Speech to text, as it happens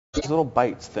little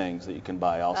bites things that you can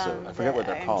buy also. I forget what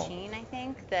they're called. Arancine, I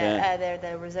think. Yeah. They're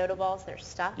the risotto balls. They're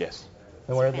stuffed. Yes.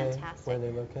 And where are Fantastic.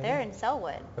 they located? They're in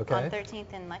Selwood Okay. on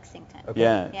 13th and Lexington. Okay.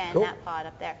 Yeah. Yeah, Cool. in that pod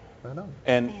up there. Right on.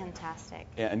 And Fantastic.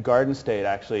 yeah, and Garden State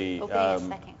actually Opening a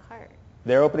second cart.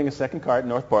 they're opening a second cart in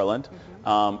North Portland.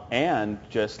 Mm-hmm. And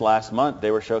just last month, they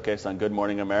were showcased on Good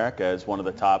Morning America as one of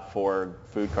the top 4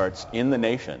 food carts in the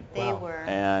nation. They Wow. were.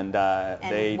 And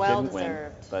they well didn't win,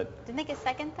 deserved. but Didn't they get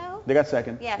second though? they got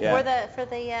second. Yeah, for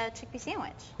the chickpea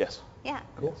sandwich. Yes. Yeah.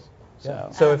 Cool. So,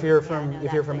 So if you're yeah, I from know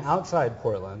if you're that from place. outside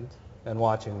Portland and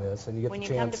watching this, and you get When the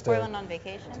you come chance to Portland on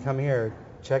vacation. come here,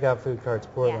 check out Food Carts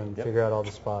Portland, Yep. figure out all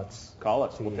the spots. call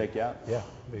us. We'll take you out. Yeah,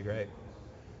 it'd be great.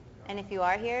 And if you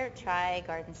are here, try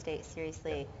Garden State.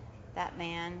 Seriously, that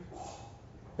man,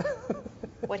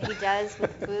 what he does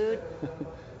with food,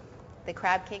 the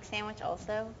crab cake sandwich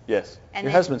also. Yes. And Your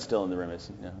then- husband's still in the room,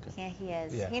 isn't he? Yeah, okay. Yeah, he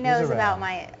is. Yeah, he he's knows around. about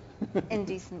my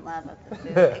indecent love of the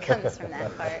food that comes from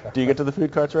that part. Do you get to the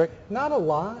food carts, Rick? Not a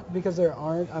lot because there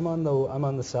aren't. I'm on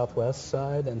the southwest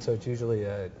side, and so it's usually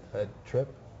a trip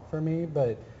for me.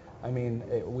 But I mean,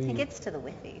 He gets to the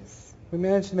Whiffies. we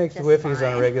manage to make the just Whiffies on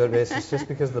a fine. regular basis just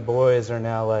because the boys are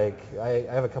now like, I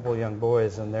have a couple of young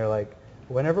boys, and they're like,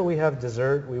 whenever we have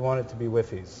dessert, we want it to be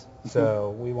Whiffies.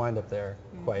 So we wind up there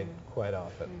quite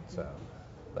often. So,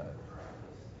 but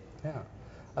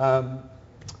yeah.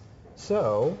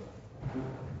 So,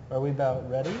 are we about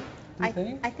ready? Do you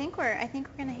think? I think we're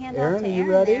gonna hand Aaron, off to are you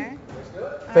Aaron ready? there.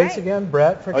 All Thanks right. again,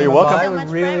 Brett, for Oh, you're coming welcome. by. Thank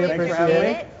you We so much, really Brett. We appreciate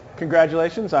appreciate it. it.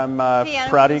 Congratulations. I'm Piano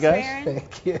proud of you piece, guys. Aaron.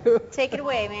 Thank you. Take it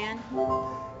away, man.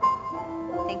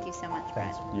 Thank you so much,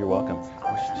 Brett. You're welcome.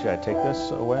 Awesome. Should I take this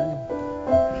away?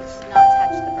 We should not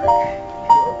touch the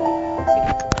burger.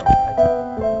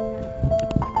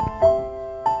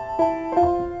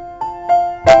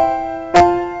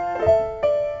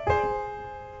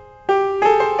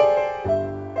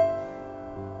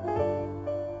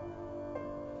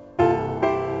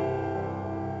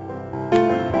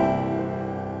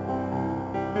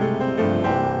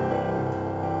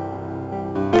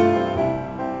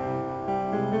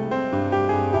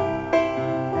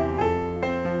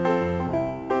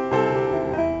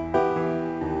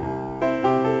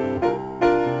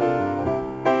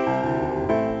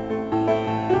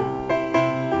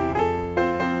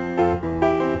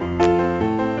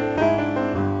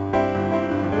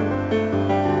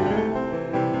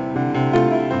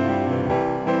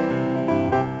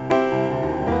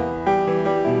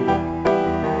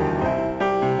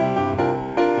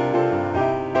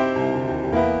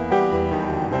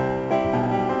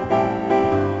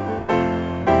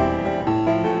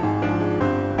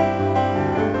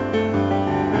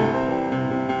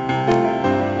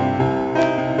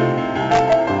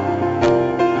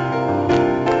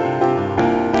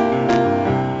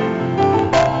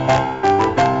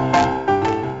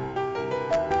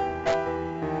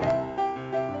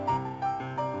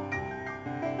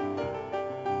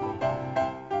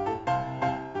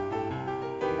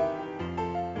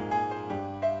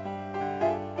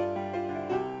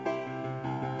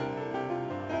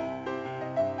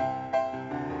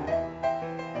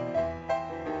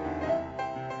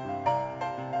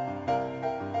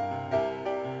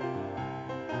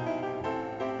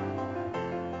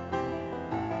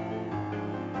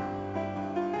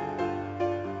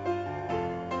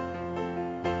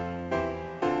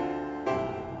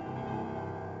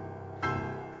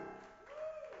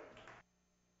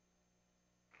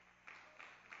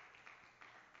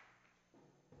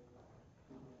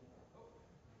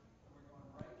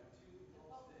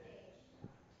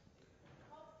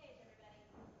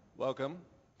 Welcome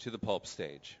to the Pulp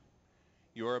Stage.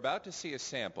 You are about to see a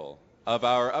sample of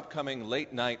our upcoming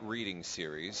late-night reading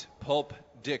series, Pulp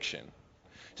Diction.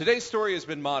 Today's story has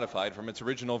been modified from its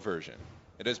original version.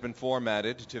 It has been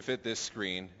formatted to fit this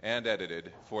screen and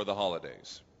edited for the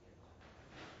holidays.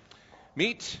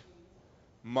 Meet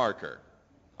Marker,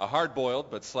 a hard-boiled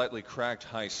but slightly cracked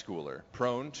high schooler,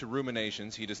 prone to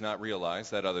ruminations he does not realize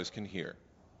that others can hear.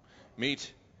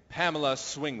 Meet Pamela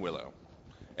Swingwillow,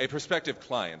 a prospective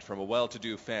client from a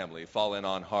well-to-do family fallen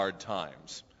on hard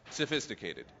times,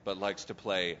 sophisticated but likes to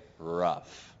play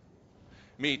rough.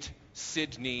 Meet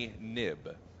Sidney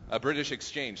Knibb, a British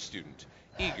exchange student,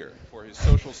 eager for his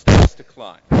social status to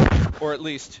climb, or at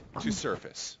least to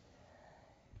surface.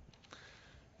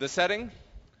 The setting?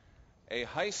 A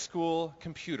high school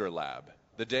computer lab,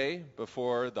 the day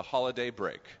before the holiday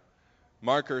break.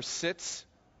 Marker sits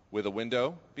with a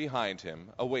window behind him,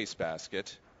 a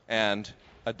wastebasket, and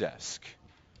a desk.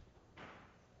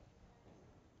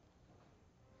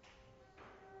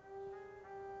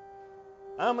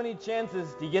 How many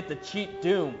chances do you get to cheat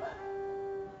Doom?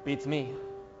 Beats me.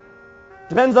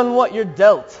 Depends on what you're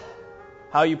dealt,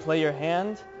 how you play your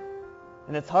hand,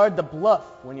 and it's hard to bluff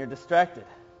when you're distracted.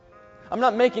 I'm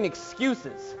not making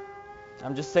excuses.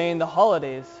 I'm just saying the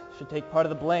holidays should take part of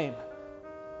the blame.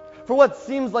 For what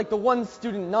seems like the one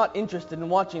student not interested in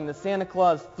watching the Santa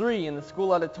Claus 3 in the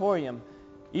school auditorium,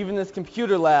 even this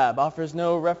computer lab offers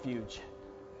no refuge.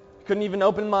 I couldn't even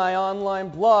open my online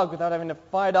blog without having to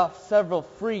fight off several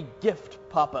free gift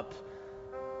pop-ups.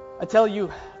 I tell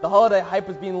you, the holiday hype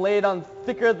was being laid on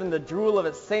thicker than the drool of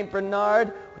a St.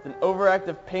 Bernard with an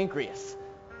overactive pancreas.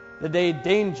 The day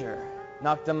danger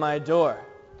knocked on my door.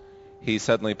 He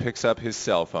suddenly picks up his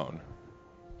cell phone.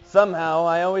 Somehow,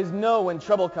 I always know when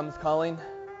trouble comes calling.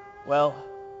 Well,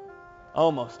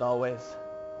 almost always.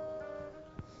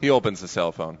 He opens the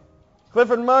cell phone.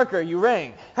 Clifford Marker, you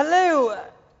rang. Hello.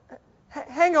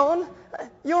 Hang on.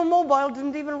 Your mobile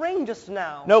didn't even ring just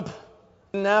now. Nope.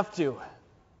 Didn't have to.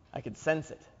 I could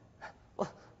sense it.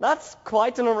 Well, that's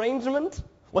quite an arrangement.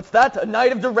 What's that? A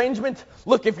night of derangement?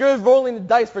 Look, if you're rolling the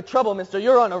dice for trouble, mister,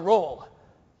 you're on a roll.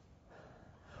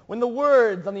 When the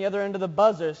words on the other end of the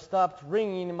buzzer stopped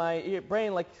ringing in my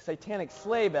brain like satanic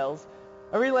sleigh bells,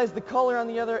 I realized the caller on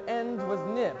the other end was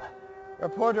Nib, a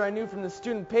reporter I knew from the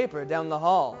student paper down the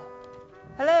hall.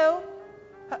 Hello?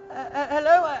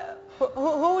 Hello?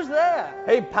 Who's there?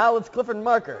 Hey, pal, it's Clifford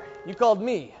Marker. You called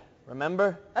me,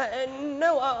 remember?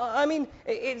 No, I mean,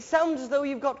 it sounds as though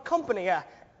you've got company.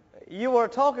 You were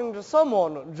talking to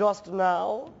someone just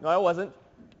now. No, I wasn't.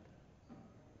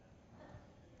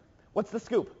 What's the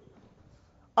scoop?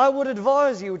 I would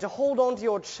advise you to hold on to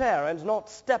your chair and not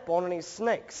step on any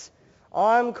snakes.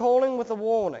 I'm calling with a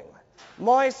warning.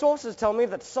 My sources tell me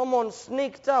that someone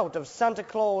sneaked out of Santa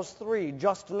Claus 3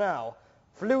 just now.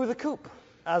 Flew the coop,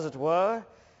 as it were.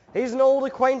 He's an old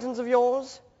acquaintance of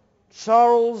yours?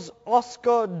 Charles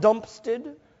Oscar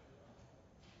Dumpstead?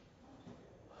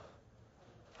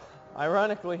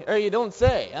 Ironically, you don't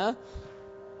say, huh?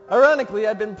 Ironically,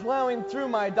 I'd been plowing through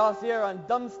my dossier on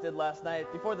Dumpstead last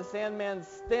night before the Sandman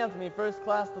stamped me first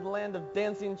class to the land of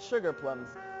dancing sugar plums.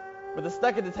 With a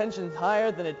stack of detentions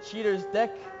higher than a cheater's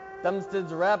deck,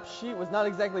 Dumpstead's rap sheet was not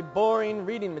exactly boring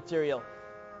reading material.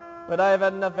 But I have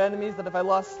had enough enemies that if I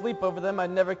lost sleep over them,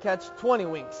 I'd never catch 20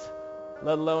 winks,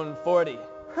 let alone 40.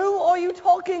 Who are you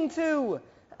talking to?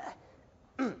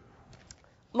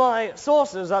 My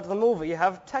sources at the movie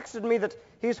have texted me that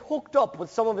he's hooked up with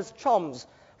some of his chums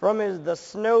from the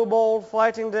snowball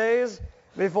fighting days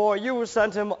before you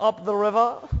sent him up the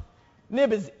river.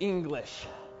 Nib is English.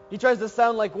 He tries to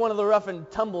sound like one of the rough and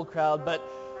tumble crowd, but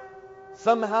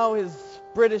somehow his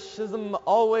Britishism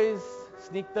always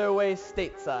sneak their way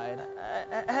stateside.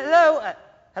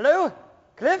 Hello?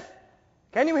 Cliff?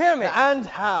 Can you hear me? And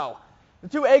how? The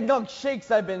 2 eggnog shakes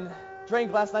I've been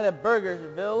drank last night at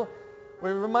Burgerville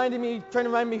were trying to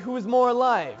remind me who was more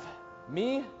alive,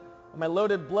 me or my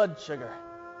loaded blood sugar.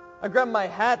 I grabbed my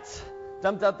hat,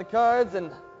 dumped out the cards, and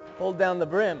pulled down the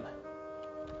brim.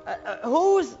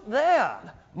 Who's there?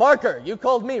 Marker, you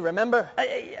called me, remember?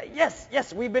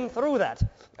 Yes, we've been through that.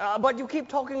 But you keep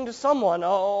talking to someone,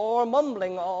 or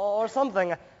mumbling, or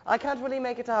something. I can't really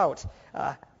make it out.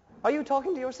 Are you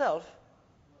talking to yourself?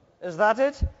 Is that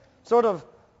it? Sort of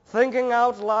thinking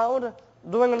out loud?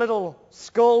 Doing a little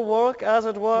skull work, as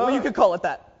it were? Well, you could call it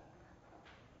that.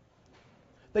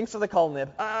 Thanks for the call, Nib.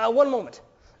 1 moment.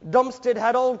 Dumpstead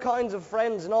had all kinds of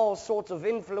friends in all sorts of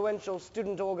influential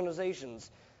student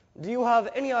organizations. Do you have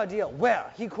any idea where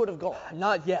he could have gone?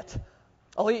 Not yet.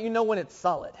 I'll let you know when it's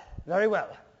solid. Very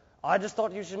well. I just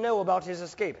thought you should know about his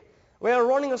escape. We're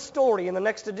running a story in the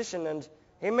next edition, and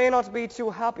he may not be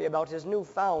too happy about his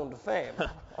newfound fame.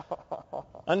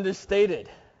 Understated,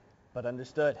 but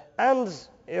understood. And,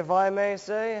 if I may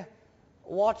say,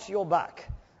 watch your back.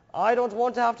 I don't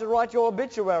want to have to write your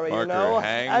obituary, Marker you know.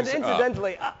 hangs And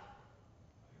incidentally,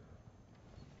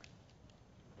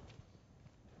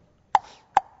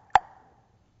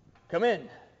 Come in.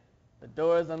 The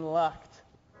door's unlocked.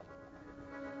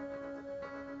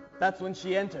 That's when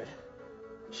she entered.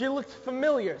 She looked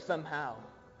familiar somehow.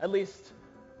 At least,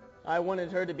 I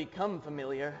wanted her to become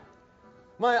familiar.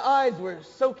 My eyes were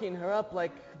soaking her up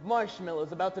like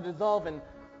marshmallows about to dissolve in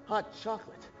hot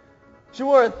chocolate. She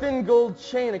wore a thin gold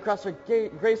chain across her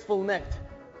graceful neck,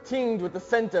 tinged with the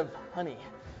scent of honey.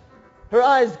 Her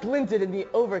eyes glinted in the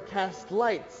overcast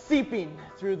light seeping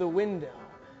through the window.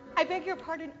 I beg your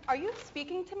pardon, are you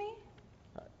speaking to me?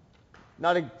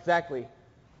 Not exactly.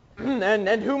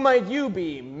 And who might you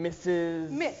be, Mrs.?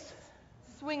 Miss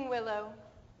Swingwillow.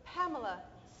 Pamela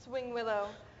Swingwillow.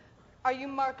 Are you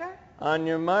Marker? On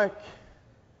your mark.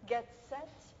 Get set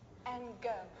and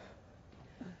go.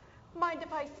 Mind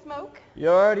if I smoke?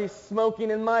 You're already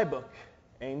smoking in my book,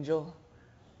 Angel.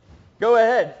 Go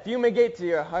ahead, fumigate to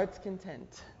your heart's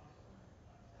content.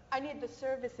 I need the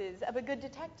services of a good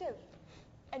detective,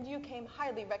 and you came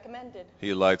highly recommended.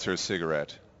 He lights her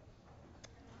cigarette.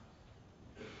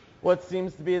 What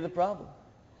seems to be the problem?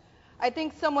 I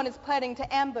think someone is planning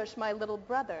to ambush my little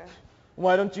brother.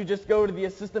 Why don't you just go to the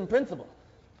assistant principal?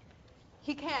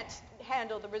 He can't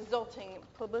handle the resulting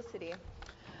publicity.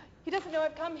 He doesn't know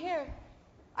I've come here.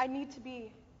 I need to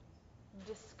be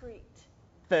discreet.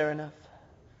 Fair enough.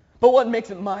 But what makes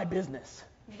it my business?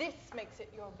 This makes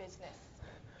it your business.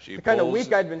 The kind of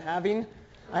week I'd been having,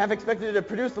 I have expected her to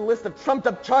produce a list of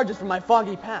trumped-up charges from my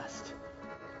foggy past.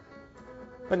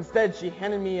 But instead, she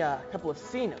handed me a couple of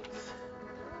C notes.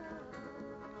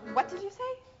 What did you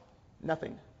say?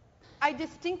 Nothing. I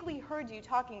distinctly heard you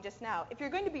talking just now. If you're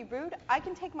going to be rude, I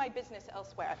can take my business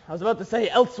elsewhere. I was about to say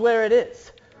elsewhere it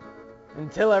is,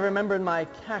 until I remembered my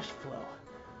cash flow.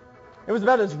 It was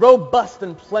about as robust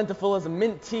and plentiful as a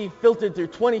mint tea filtered through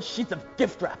 20 sheets of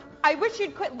gift wrap. I wish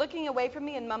you'd quit looking away from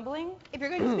me and mumbling. If you're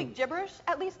going to speak gibberish,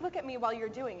 at least look at me while you're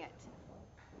doing it.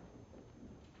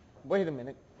 Wait a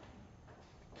minute.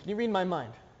 Can you read my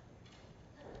mind?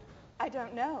 I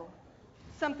don't know.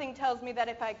 Something tells me that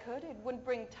if I could, it wouldn't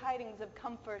bring tidings of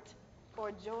comfort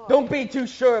or joy. Don't be too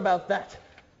sure about that.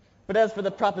 But as for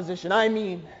the proposition, I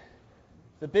mean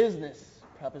the business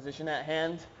proposition at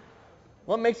hand,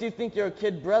 what makes you think your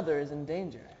kid brother is in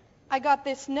danger? I got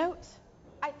this note.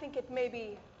 I think it may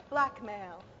be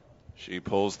blackmail. She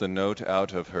pulls the note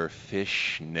out of her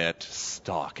fishnet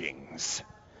stockings.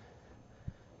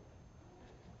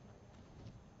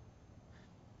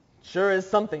 Sure is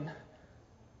something.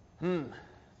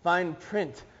 Fine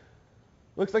print.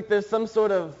 Looks like there's some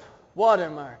sort of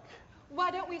watermark.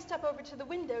 Why don't we step over to the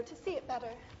window to see it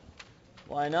better?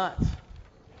 Why not?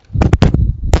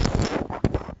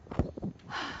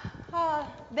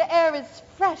 The air is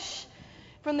fresh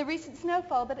from the recent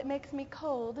snowfall, but it makes me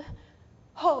cold.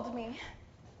 Hold me.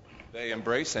 They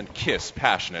embrace and kiss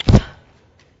passionately.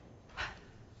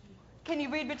 Can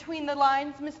you read between the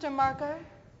lines, Mr. Marker?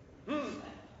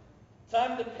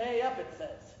 Time to pay up, it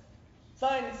says.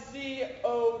 Signed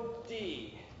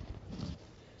C.O.D.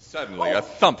 Suddenly, a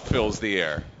thump fills the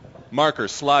air. Marker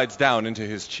slides down into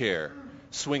his chair.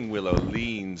 Swing Willow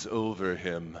leans over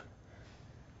him.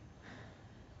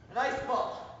 An ice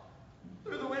ball.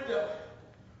 Through the window.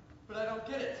 But I don't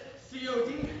get it.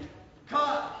 C.O.D.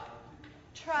 Cod.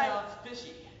 Sounds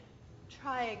fishy.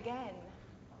 Try again.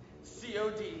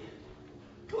 C.O.D.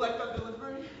 Collect on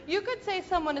delivery. You could say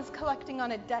someone is collecting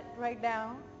on a debt right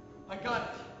now. I got it.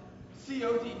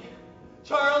 C.O.D.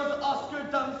 Charles Oscar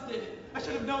Dumstead. I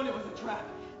should have known it was a trap.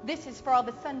 This is for all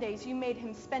the Sundays you made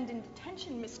him spend in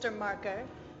detention, Mr. Marker.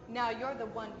 Now you're the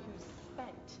one who's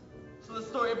spent. So the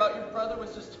story about your brother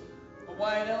was just a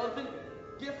white elephant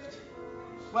gift?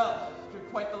 Well, you're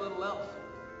quite the little elf.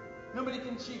 Nobody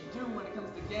can cheat doom when it comes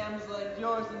to gams like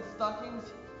yours and stockings.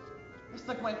 I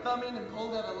stuck my thumb in and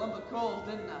pulled out a lump of coal,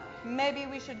 didn't I? Maybe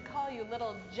we should call you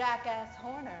Little Jackass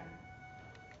Horner.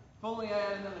 If only I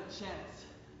had another chance.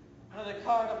 Another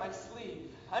card up my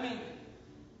sleeve. I mean,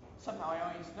 somehow I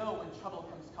always know when trouble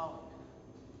comes calling.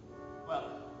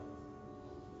 Well,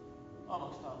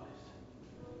 almost always.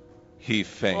 He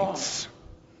faints.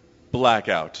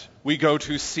 Blackout. We go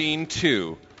to scene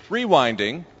 2,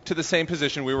 rewinding to the same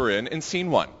position we were in scene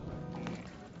 1.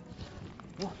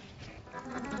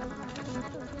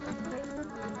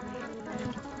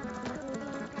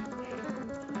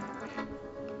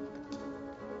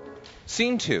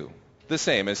 Scene 2, the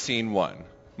same as scene 1.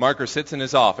 Marker sits in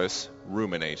his office,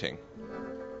 ruminating.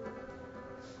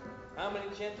 How many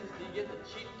chances do you get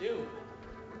to cheat doom?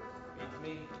 Beats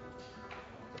me.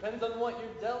 Depends on what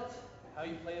you're dealt, how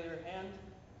you play your hand.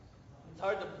 It's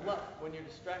hard to bluff when you're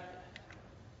distracted.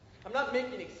 I'm not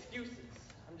making excuses.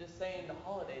 I'm just saying the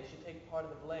holidays should take part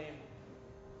of the blame.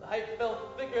 The hype fell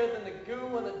thicker than the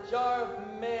goo on the jar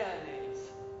of mayonnaise.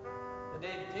 The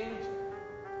day danger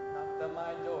knocked on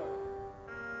my door.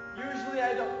 Usually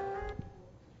I don't.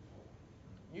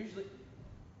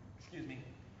 Excuse me.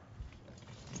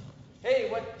 Hey,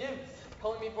 what gives?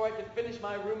 Calling me before I could finish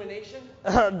my rumination?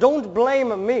 Don't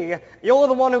blame me. You're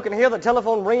the one who can hear the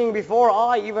telephone ringing before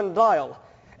I even dial.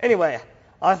 Anyway,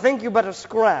 I think you better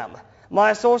scram.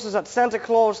 My sources at Santa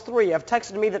Claus 3 have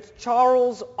texted me that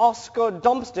Charles Oscar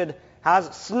Dumstead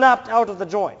has snapped out of the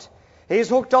joint. He's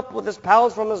hooked up with his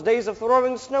pals from his days of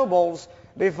throwing snowballs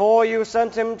before you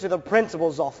sent him to the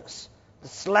principal's office. The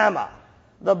slammer.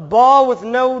 The bar with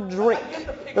no drink.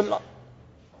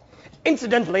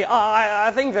 Incidentally,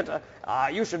 I think that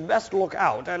you should best look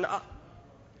out. And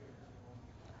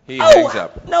He hangs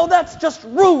up. No, that's just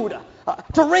rude.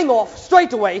 To ring off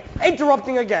straight away,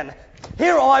 interrupting again.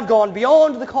 Here I've gone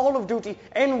beyond the call of duty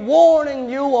in warning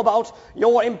you about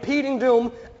your impending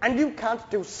doom, and you can't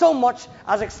do so much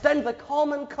as extend the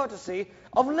common courtesy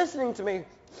of listening to me,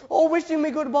 or wishing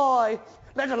me goodbye,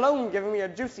 let alone giving me a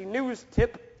juicy news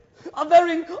tip. A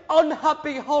very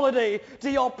unhappy holiday to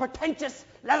your pretentious,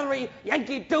 leathery,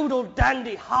 Yankee Doodle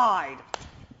dandy hide.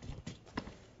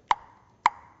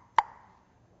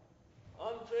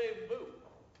 Entree vous.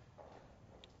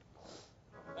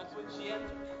 That's when she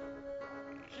entered.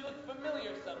 She looked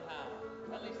familiar somehow.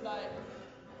 At least I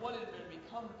wanted her to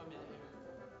become familiar.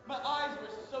 My eyes were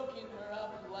soaking her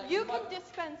up like... You can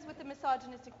dispense with the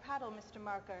misogynistic prattle, Mr.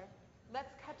 Marker.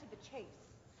 Let's cut to the chase.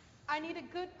 I need a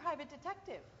good private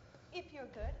detective. If you're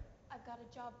good, I've got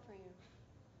a job for you.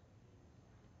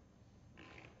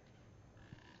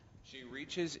 She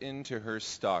reaches into her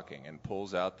stocking and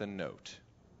pulls out the note.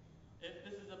 If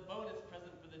this is a bonus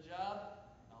present for the job,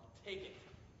 I'll take it.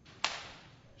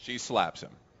 She slaps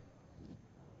him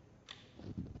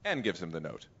and gives him the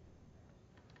note.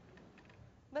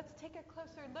 Let's take a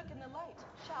closer look in the light,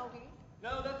 shall we?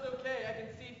 No, that's okay. I can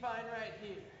see fine right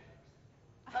here.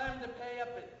 Time to pay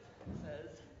up, it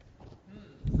says.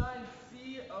 Signed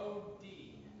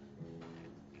C.O.D.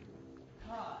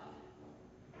 Cod.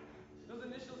 Those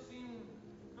initials seem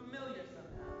familiar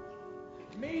somehow.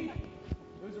 Maybe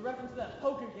it was a reference to that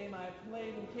poker game I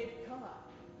played in Cape Cod.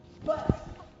 But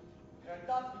there are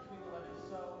dots between the letters,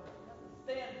 so it has to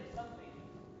stand for something.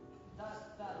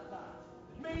 Dot, dot, dot.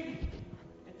 Maybe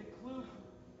it's a clue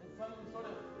in some sort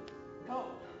of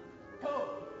code. Code.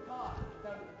 Cod.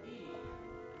 Without an E.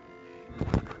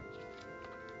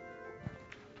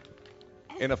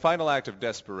 In a final act of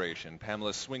desperation,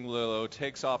 Pamela Swinglillow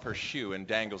takes off her shoe and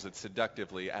dangles it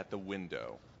seductively at the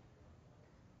window.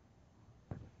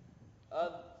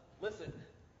 Listen,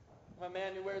 I'm a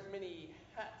man who wears many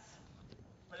hats,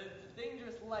 but it's a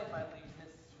dangerous life I lead, Miss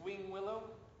Swingwillow.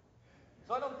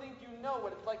 So I don't think you know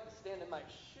what it's like to stand in my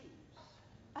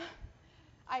shoes.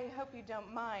 I hope you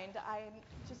don't mind. I'm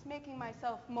just making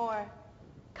myself more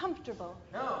comfortable.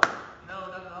 No,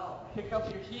 not at all. Pick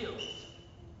up your heels.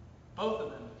 Both of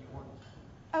them if you want.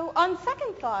 Oh, on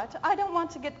second thought, I don't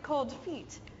want to get cold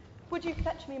feet. Would you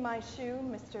fetch me my shoe,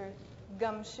 Mr.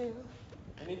 Gumshoe?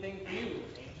 Anything for you,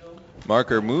 Angel.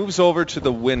 Marker moves over to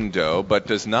the window, but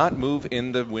does not move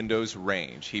in the window's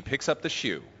range. He picks up the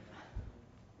shoe.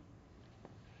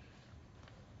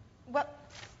 Well,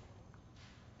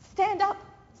 stand up.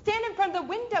 Stand in front of the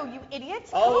window, you idiot.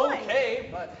 Oh, Come on. okay,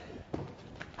 but...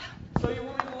 So you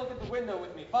want me to look at the window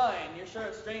with me? Fine. You're sure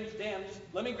it's strange, damn. Just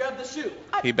let me grab the shoe.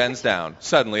 He bends down.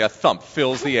 Suddenly, a thump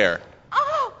fills the air.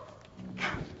 Oh!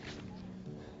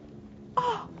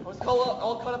 Oh! I was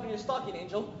all caught up in your stocking,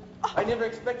 Angel. I never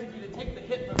expected you to take the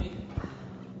hit from me.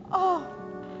 Oh!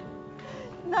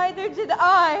 Neither did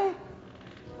I.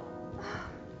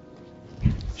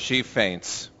 She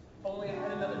faints. If only I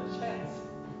had another chance.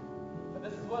 But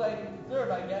this is what I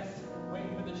deserve, I guess.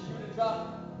 Waiting for the shoe to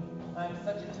drop. I'm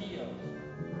such a Tio.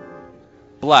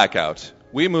 Blackout.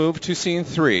 We move to scene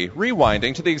 3,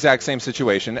 rewinding to the exact same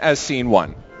situation as scene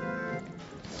 1.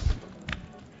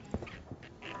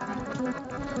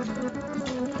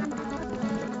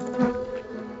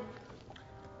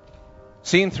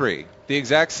 Scene 3, the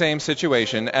exact same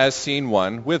situation as scene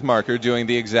 1, with Marker doing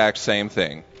the exact same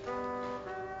thing.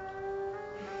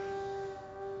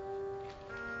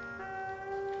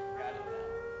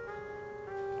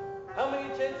 How many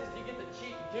chances do you get to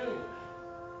cheat Doom?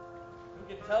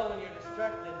 You can tell when you're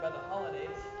distracted by the holidays.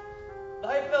 The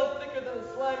hype fell thicker than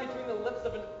the slime between the lips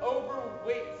of an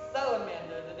overweight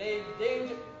salamander the day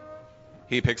danger...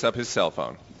 He picks up his cell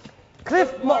phone.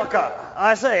 Cliff Marker.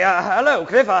 I say, hello,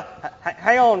 Cliff.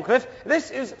 Hang on, Cliff.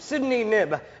 This is Sidney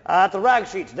Nibb at the rag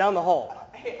sheet down the hall.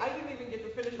 Hey, I didn't even get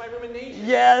to finish my rumination.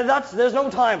 Yeah, there's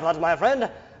no time for that, my friend.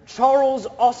 Charles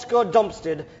Oscar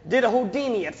Dumpstead did a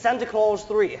Houdini at Santa Claus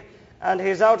 3, and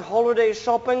he's out holiday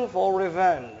shopping for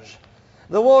revenge.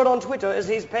 The word on Twitter is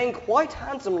he's paying quite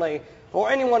handsomely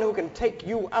for anyone who can take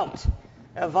you out.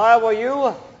 If I were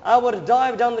you, I would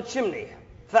dive down the chimney,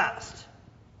 fast.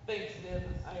 Thanks, Nib.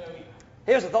 I owe you.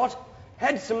 Here's a thought.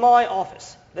 Head to my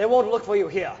office. They won't look for you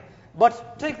here.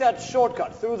 But take that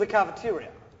shortcut through the cafeteria.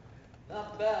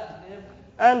 Not bad, Nib.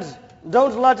 And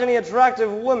don't let any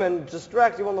attractive women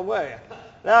distract you on the way.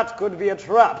 That could be a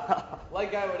trap.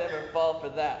 Like I would ever fall for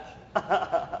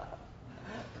that.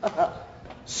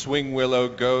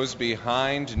 Swingwillow goes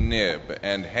behind Nib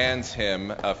and hands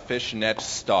him a fishnet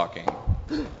stocking.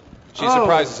 She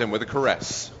surprises him with a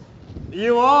caress.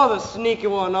 You are the sneaky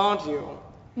one, aren't you?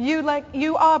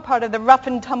 You are part of the rough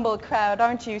and tumble crowd,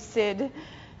 aren't you, Sid?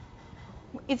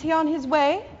 Is he on his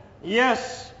way?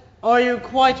 Yes. Are you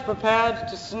quite prepared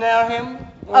to snare him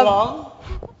along?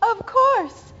 Of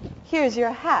course. Here's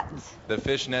your hat. The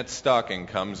fishnet stocking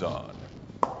comes on.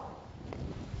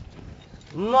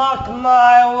 Mark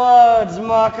my words,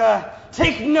 Marker.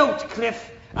 Take note, Cliff.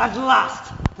 At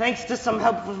last, thanks to some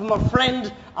help from a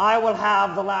friend, I will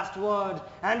have the last word.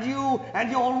 And you and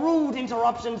your rude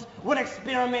interruptions will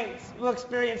experience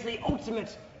the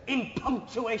ultimate in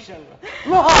punctuation.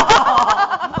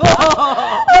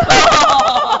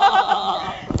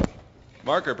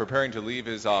 Marker, preparing to leave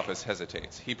his office,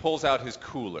 hesitates. He pulls out his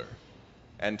cooler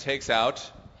and takes out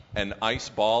an ice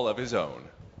ball of his own.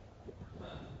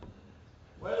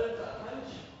 Whether it's a hunch,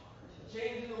 a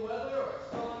change in the weather, or a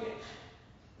strong itch,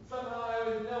 somehow I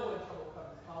always know when trouble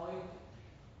comes calling.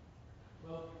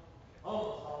 Well,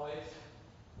 almost always.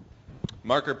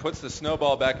 Marker puts the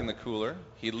snowball back in the cooler.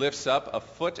 He lifts up a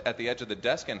foot at the edge of the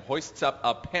desk and hoists up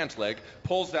a pant leg,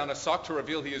 pulls down a sock to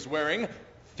reveal he is wearing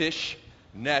fish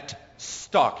net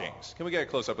stockings. Can we get a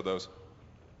close-up of those?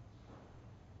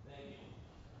 Thank you.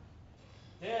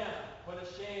 Damn, what a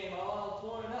shame, all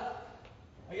torn up.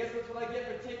 I guess that's what I get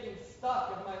for taking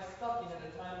stock of my stocking at a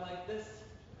time like this.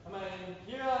 I mean,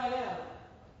 here I am.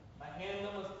 My hand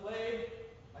almost played,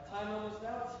 my time almost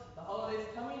out, the holiday's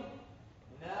coming,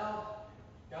 and now,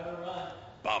 gotta run.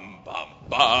 Bum, bum,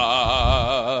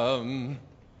 bum.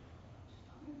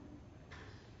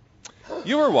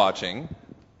 You are watching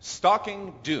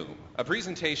Stalking Doom, a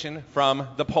presentation from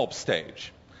the Pulp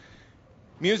Stage.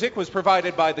 Music was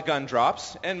provided by the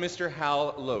Gundrops and Mr.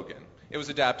 Hal Logan. It was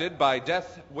adapted by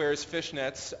Death Wears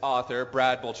Fishnets author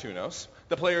Brad Bolchunos.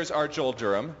 The players are Joel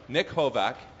Durham, Nick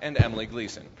Hovack, and Emily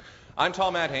Gleason. I'm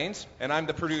Tall Matt Haynes, and I'm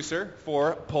the producer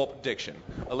for Pulp Diction,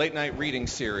 a late-night reading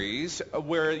series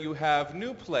where you have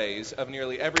new plays of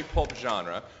nearly every pulp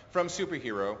genre, from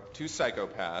superhero to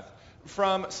psychopath,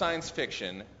 from science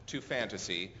fiction to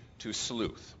fantasy to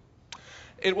sleuth.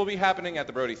 It will be happening at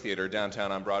the Brody Theater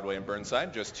downtown on Broadway and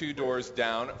Burnside, just 2 doors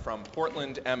down from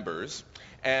Portland Embers.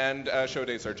 And show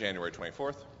dates are January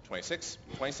 24th, 26th,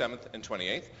 27th, and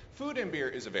 28th. Food and beer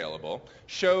is available.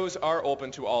 Shows are open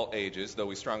to all ages, though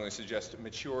we strongly suggest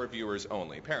mature viewers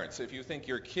only. Parents, if you think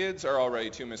your kids are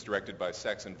already too misdirected by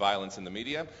sex and violence in the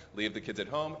media, leave the kids at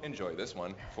home. Enjoy this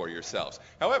one for yourselves.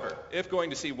 However, if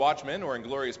going to see Watchmen or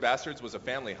Inglourious Bastards was a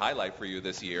family highlight for you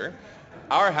this year,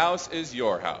 our house is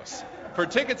your house. For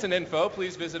tickets and info,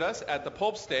 please visit us at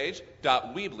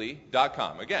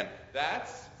thepulpstage.weebly.com. Again,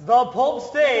 that's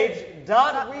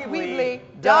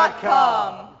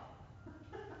thepulpstage.weebly.com.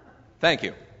 Thank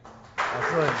you.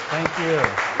 Excellent. Thank you.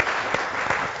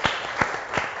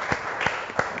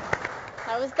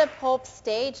 That was the Pulp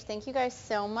Stage. Thank you guys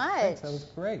so much. Thanks. That was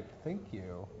great. Thank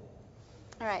you.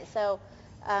 All right, so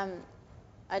I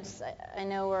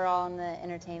know we're all in the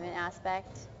entertainment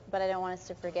aspect, but I don't want us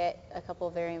to forget a couple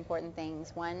of very important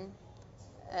things. One,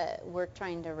 we're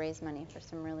trying to raise money for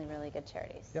some really, really good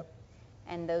charities. Yep.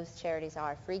 And those charities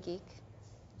are Free Geek,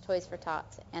 Toys for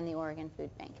Tots, and the Oregon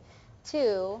Food Bank.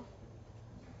 2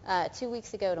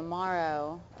 weeks ago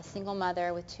tomorrow, a single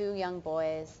mother with 2 young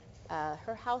boys,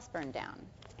 her house burned down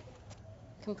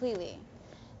completely.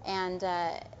 And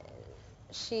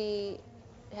she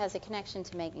has a connection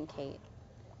to Meg and Kate.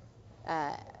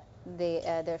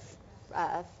 They're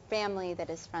a family that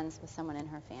is friends with someone in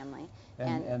her family.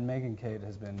 And Meg and Kate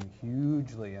has been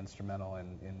hugely instrumental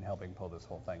in helping pull this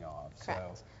whole thing off.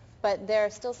 Correct. So. But there are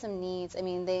still some needs. I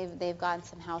mean, they've gotten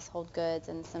some household goods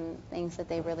and some things that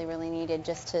they really, really needed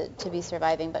just to be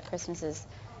surviving. But Christmas is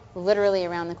literally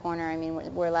around the corner. I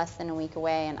mean, we're less than a week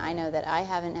away, and I know that I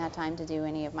haven't had time to do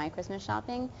any of my Christmas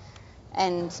shopping.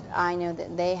 And I know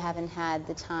that they haven't had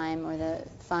the time or the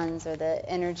funds or the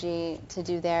energy to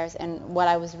do theirs. And what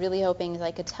I was really hoping is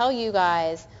I could tell you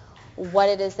guys what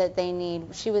it is that they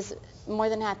need. She was more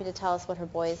than happy to tell us what her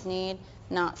boys need,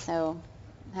 not so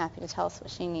happy to tell us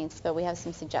what she needs, but we have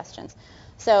some suggestions.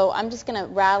 So I'm just going to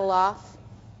rattle off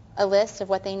a list of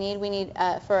what they need. We need,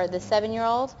 for the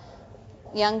 7-year-old,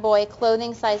 young boy,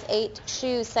 clothing size 8,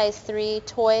 shoes size 3,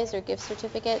 toys or gift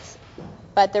certificates,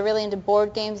 but they're really into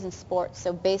board games and sports,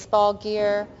 so baseball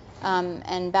gear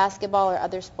and basketball or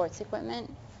other sports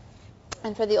equipment.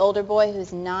 And for the older boy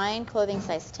who's 9, clothing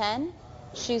size 10,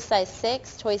 shoes size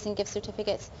 6, toys and gift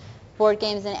certificates, board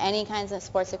games and any kinds of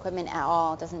sports equipment at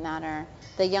all, doesn't matter.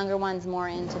 The younger one's more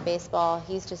into baseball,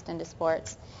 he's just into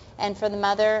sports. And for the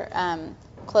mother,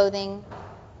 clothing,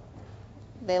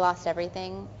 they lost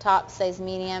everything. Top size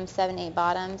medium, 7, 8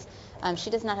 bottoms.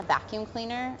 She does not have vacuum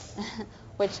cleaner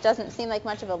which doesn't seem like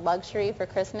much of a luxury for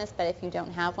Christmas, but if you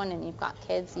don't have one and you've got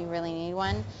kids, you really need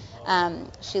one.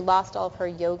 She lost all of her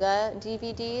yoga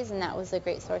DVDs, and that was a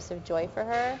great source of joy for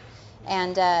her.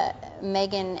 And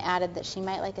Megan added that she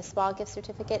might like a spa gift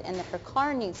certificate and that her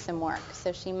car needs some work.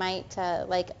 So she might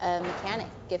like a mechanic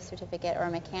gift certificate or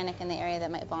a mechanic in the area that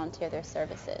might volunteer their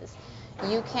services.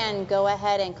 You can go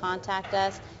ahead and contact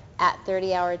us at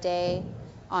 30 Hour Day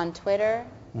on Twitter.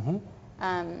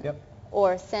 Yep.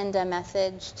 Or send a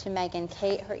message to Megan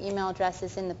Kate. Her email address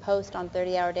is in the post on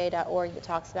 30hourday.org that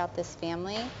talks about this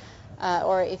family.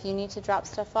 Or if you need to drop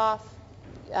stuff off,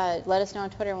 let us know on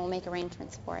Twitter and we'll make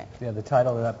arrangements for it. Yeah, the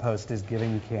title of that post is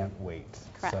Giving Can't Wait.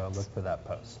 Correct. So look for that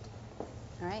post.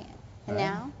 All right. And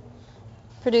now,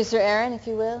 producer Aaron, if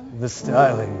you will. The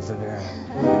stylings of Aaron.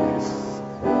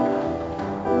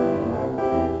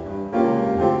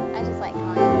 I just like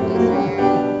calling you producer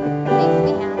Aaron.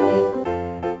 Makes me happy.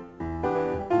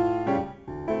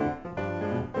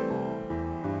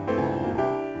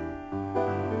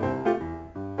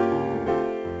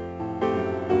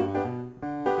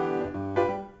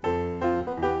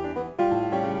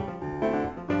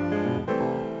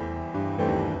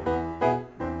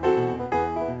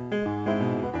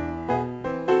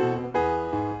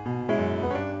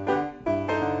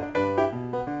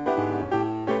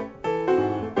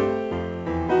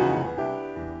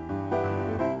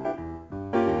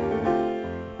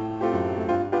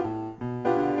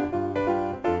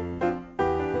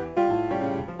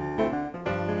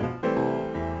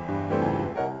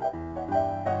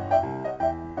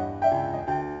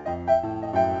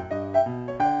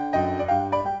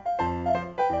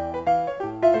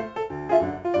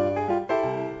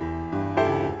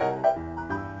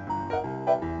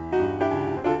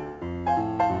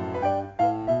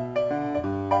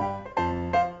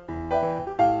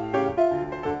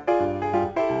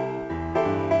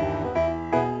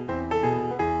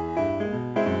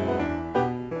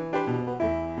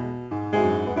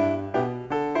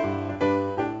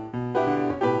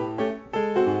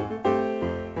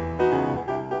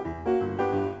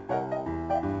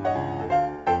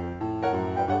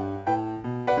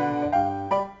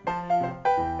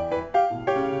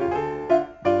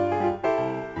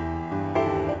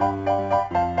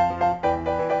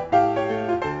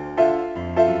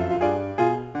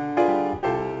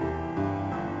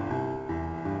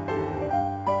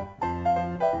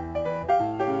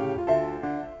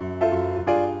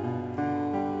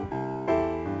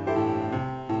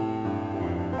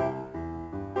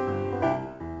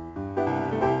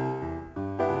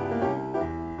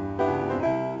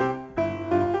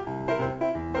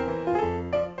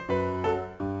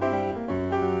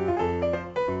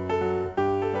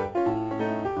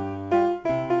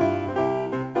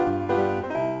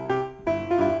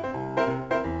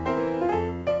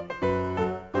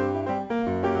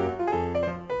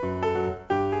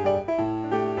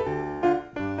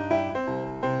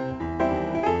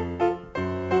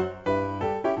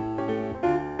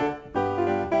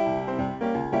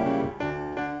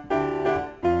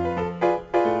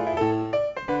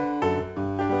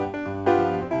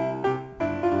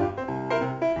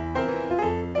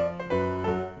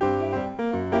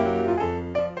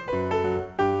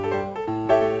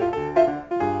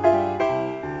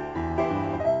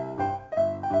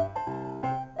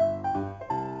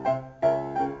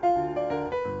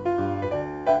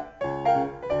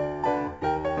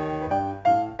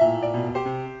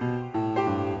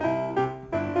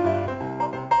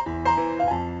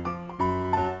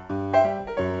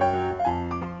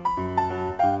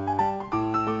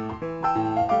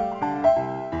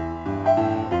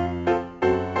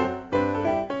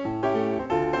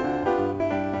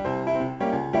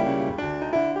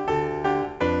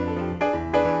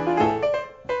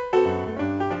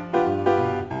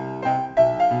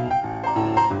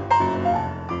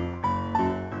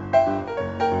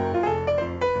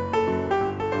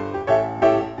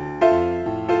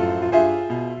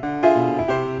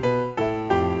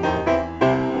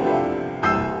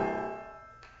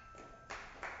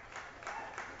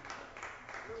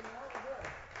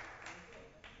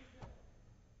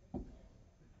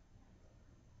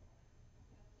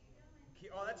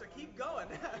 Oh, that's a keep going.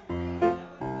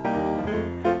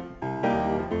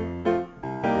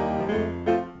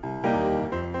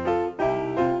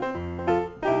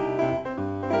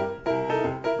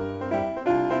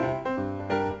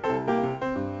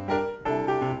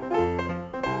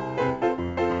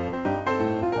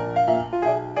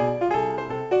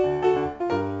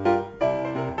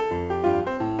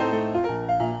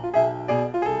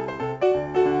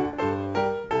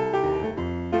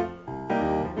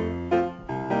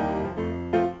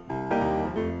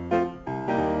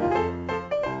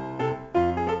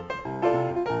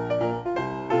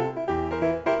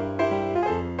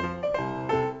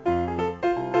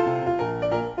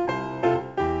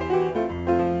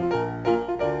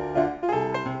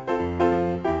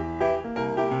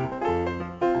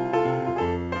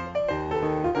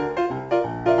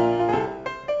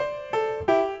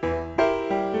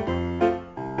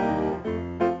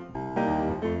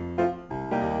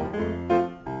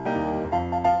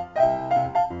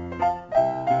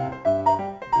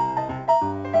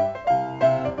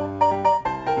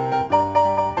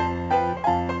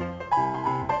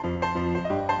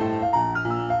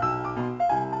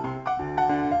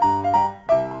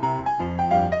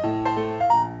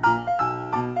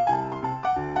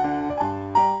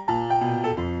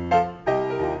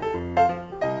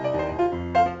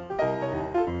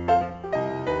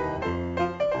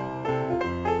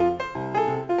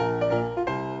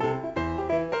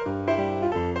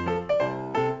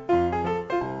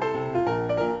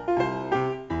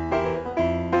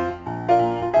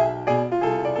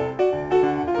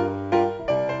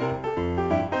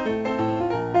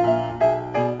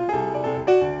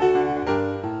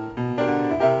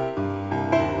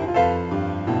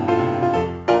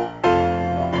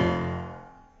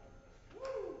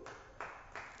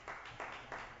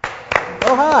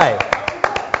 Oh,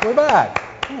 hi. We're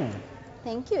back.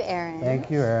 Thank you, Aaron.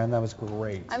 Thank you, Aaron. That was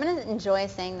great. I'm going to enjoy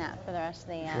saying that for the rest of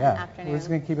the Yeah, afternoon. we're just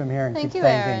going to keep him here and Thank keep you,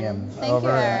 thanking Aaron. him Thank over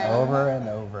you, and Aaron. over and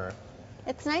over.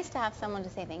 It's nice to have someone to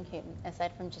say thank you,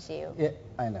 aside from just you. Yeah,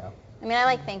 I know. I mean, I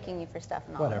like thanking you for stuff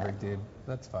and all Whatever, of it. dude.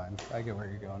 That's fine. I get where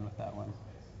you're going with that one.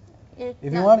 You're If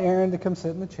you not- want Aaron to come sit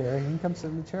in the chair, he can come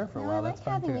sit in the chair for a No, while. I like That's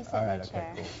fine having too. you sit All in right, the okay,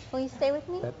 chair. cool. Will you stay with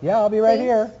me? Yeah, I'll be right Please?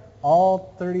 here.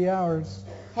 All 30 hours.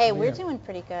 Hey, I'll be we're here. doing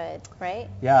pretty good, right?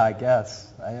 Yeah, I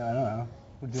guess. I don't know.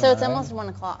 We're doing So it's all right. almost 1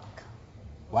 o'clock.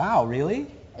 Wow, really?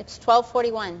 It's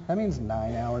 12:41. That means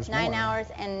 9 hours 9 more. hours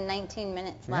and 19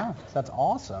 minutes Yeah, left. that's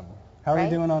awesome. How are Right?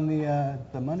 we doing on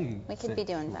the money? We could be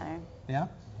doing better. Yeah?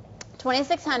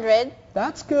 2,600,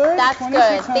 That's good. That's good.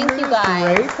 2,600 Thank you, is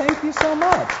guys. Great. Thank you so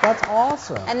much. That's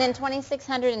awesome. and then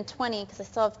 2,620 because I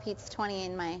still have Pete's 20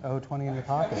 in my 20 in your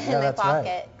pocket. in Yeah, my that's pocket.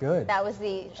 right. Good. That was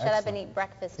the shut up and Excellent. eat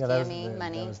breakfast Yeah, that was yummy the,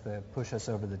 money. That was the push us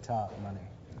over the top money.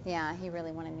 Yeah, he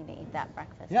really wanted me to eat that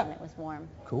breakfast Yeah. when it was warm.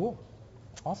 Cool.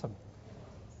 Awesome.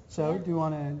 So, Yeah. do you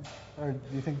want to, or do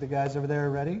you think the guys over there are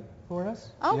ready for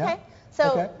us? Okay. Yeah? So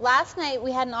Okay. last night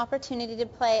we had an opportunity to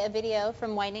play a video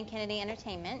from White and Kennedy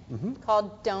Entertainment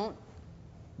called Don't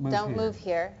Move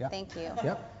Here. Yep. Thank you.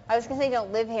 Yep. I was gonna say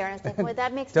don't live here, and I was like, well,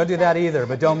 that makes Don't no do that sense. either,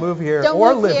 but don't move here Don't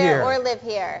or move live here here. or live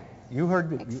here. You heard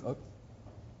me.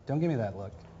 Don't give me that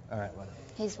look. All right, whatever.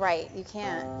 He's right. You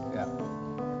can't. Yeah.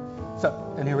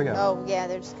 So, and here we go. Oh yeah,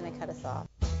 they're just gonna cut us off.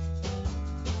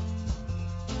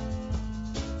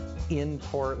 In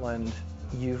Portland,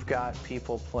 you've got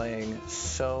people playing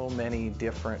so many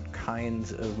different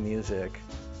kinds of music.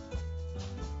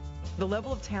 The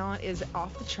level of talent is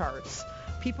off the charts.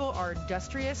 People are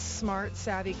industrious, smart,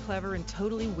 savvy, clever, and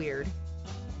totally weird.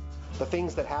 The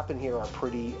things that happen here are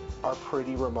pretty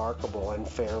remarkable and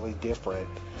fairly different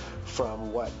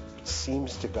from what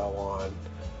seems to go on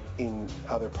in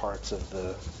other parts of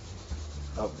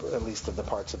at least of the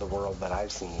parts of the world that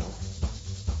I've seen.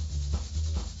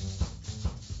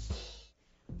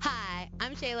 Hi,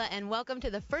 I'm Shayla, and welcome to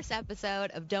the first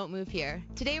episode of Don't Move Here.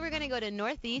 Today we're going to go to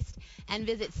Northeast and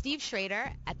visit Steve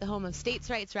Schrader at the home of States'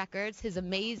 Rights Records, his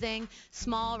amazing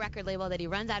small record label that he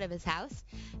runs out of his house.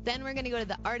 Then we're going to go to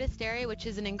the Artist Area, which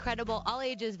is an incredible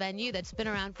all-ages venue that's been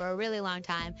around for a really long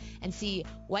time, and see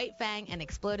White Fang and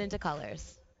Explode into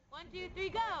Colors. 1, 2, 3,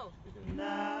 go!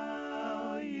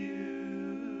 Now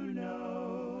you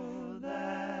know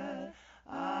that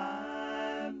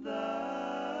I'm the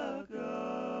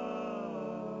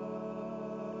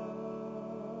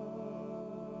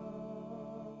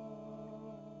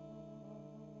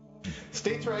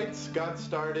States' Rights got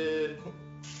started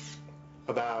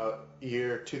about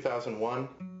year 2001.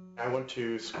 I went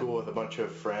to school with a bunch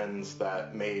of friends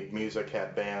that made music,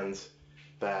 had bands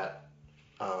that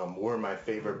were my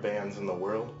favorite bands in the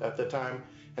world at the time.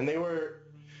 And they were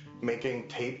making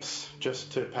tapes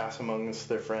just to pass amongst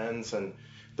their friends. And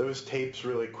those tapes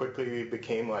really quickly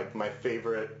became like my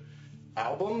favorite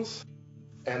albums.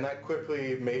 And that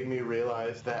quickly made me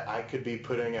realize that I could be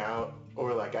putting out,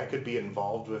 or like I could be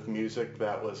involved with music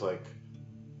that was like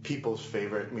people's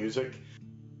favorite music.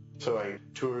 So I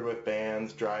toured with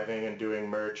bands, driving and doing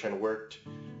merch, and worked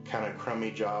kind of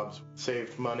crummy jobs,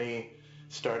 saved money,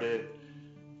 started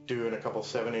doing a couple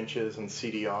 7-inches and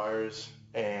CDRs,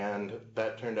 and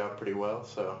that turned out pretty well,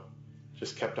 so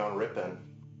just kept on ripping.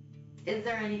 Is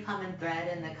there any common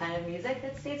thread in the kind of music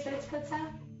that States' Rights puts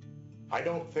out? I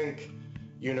don't think,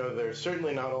 they're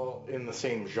certainly not all in the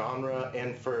same genre,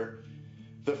 and for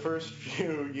the first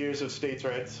few years of States'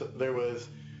 Rights,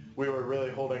 we were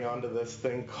really holding on to this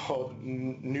thing called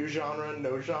new genre,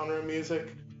 no genre music.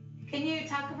 Can you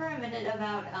talk for a minute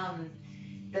about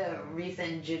the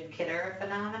recent Jib Kidder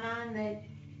phenomenon that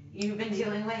you've been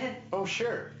dealing with? Oh,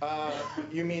 sure.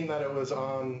 You mean that it was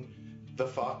on the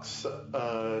Fox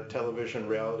television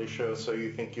reality show, So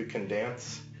You Think You Can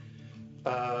Dance?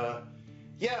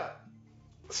 Yeah.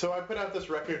 So I put out this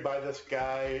record by this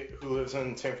guy who lives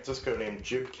in San Francisco named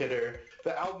Jib Kidder.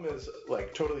 The album is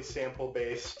like totally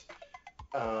sample-based,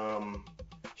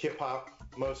 hip-hop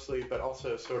mostly, but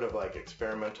also sort of like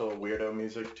experimental weirdo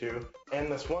music too. And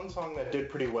this one song that did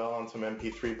pretty well on some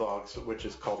MP3 blogs, which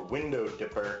is called Window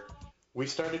Dipper. We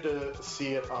started to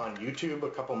see it on YouTube a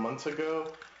couple months ago,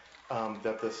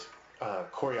 that this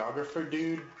choreographer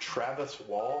dude, Travis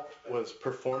Wall, was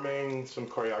performing some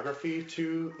choreography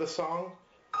to the song.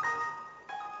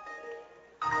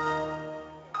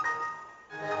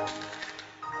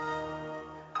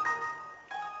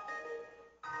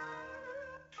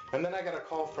 And then I got a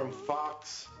call from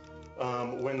Fox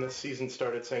when the season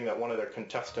started saying that one of their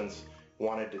contestants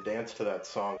wanted to dance to that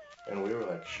song. And we were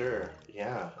like, sure,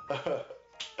 yeah.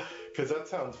 because that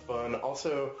sounds fun.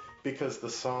 Also, because the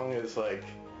song is like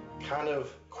kind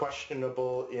of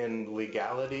questionable in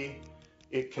legality.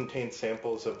 It contains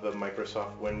samples of the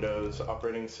Microsoft Windows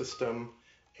operating system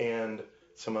and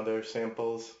some other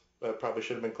samples that probably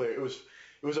should have been clear. It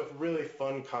was a really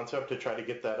fun concept to try to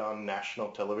get that on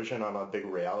national television on a big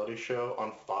reality show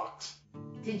on Fox.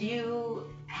 Did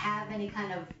you have any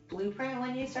kind of blueprint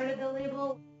when you started the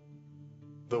label?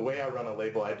 The way I run a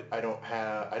label, I don't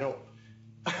have I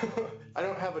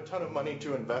don't have a ton of money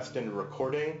to invest in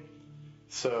recording,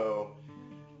 so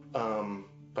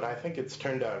but I think it's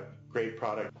turned out great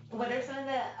product. What are some of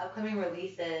the upcoming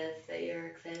releases that you're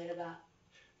excited about?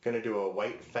 Gonna do a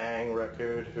White Fang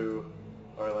record, who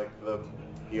are like the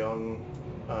young,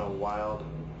 wild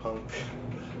punk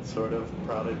sort of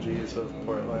prodigies of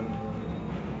Portland.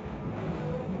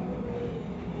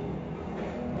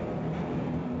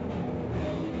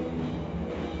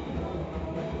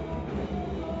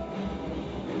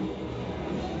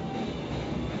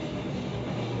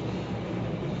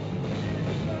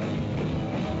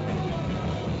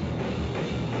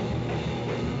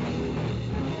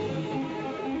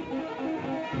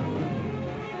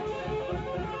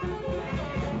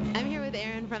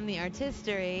 From the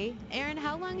Artistery. Aaron,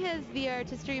 how long has the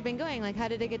Artistery been going? Like, how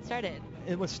did it get started?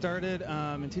 It was started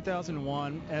in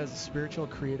 2001 as a spiritual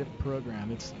creative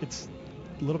program. It's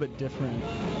a little bit different.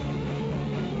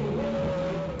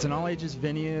 It's an all-ages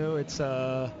venue. It's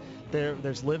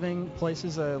there's living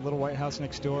places, a little White House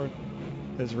next door.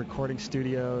 There's a recording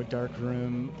studio, dark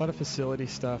room, a lot of facility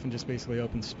stuff, and just basically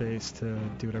open space to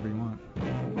do whatever you want.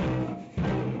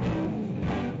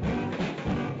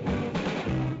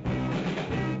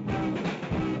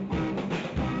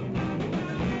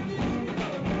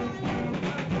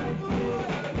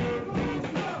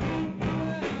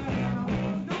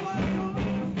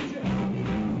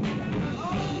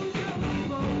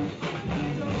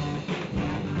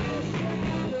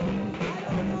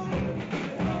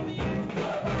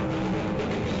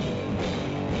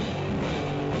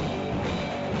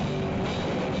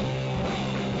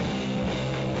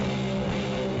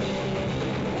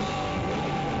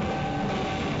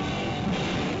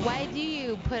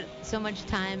 Put so much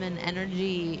time and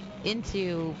energy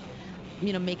into,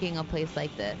 making a place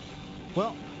like this?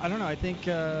 Well, I don't know. I think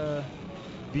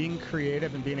being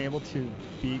creative and being able to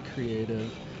be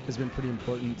creative has been pretty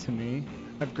important to me.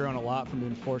 I've grown a lot from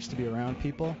being forced to be around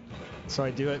people, so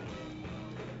I do it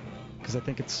because I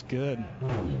think it's good.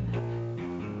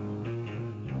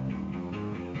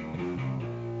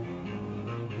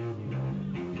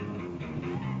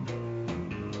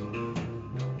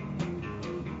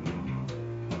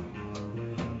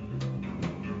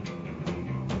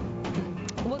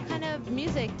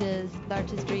 Music does the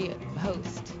Artistery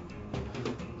host?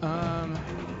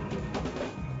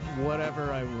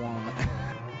 Whatever I want.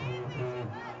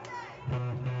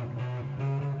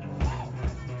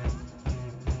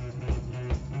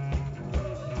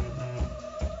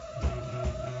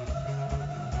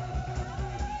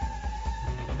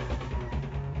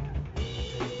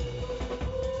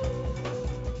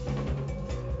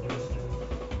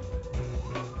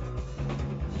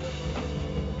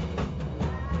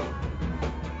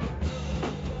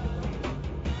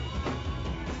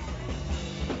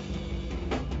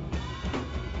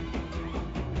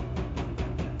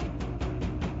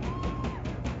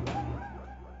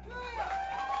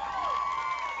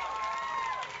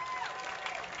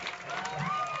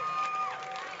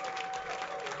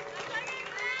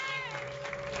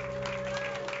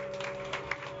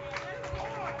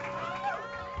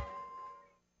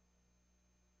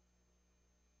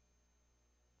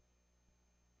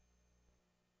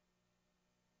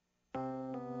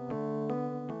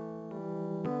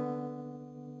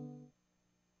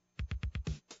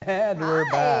 And we're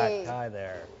back. Hi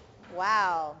there.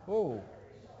 Wow. Ooh.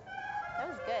 That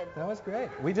was good. That was great.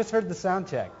 We just heard the sound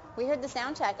check. We heard the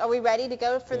sound check. Are we ready to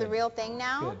go for the real thing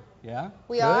now? Good. Yeah?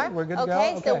 We are? We're good to go?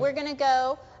 Okay, so we're going to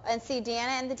go and see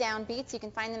Dana and the Downbeats. You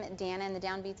can find them at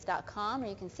danaandthedownbeats.com, or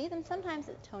you can see them sometimes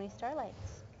at Tony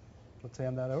Starlight's. Let's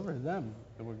hand that over to them.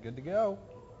 We're good to go.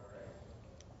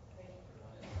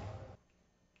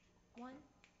 One,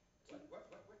 two. What?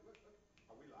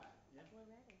 Are we live? Yeah. We're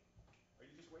ready. Are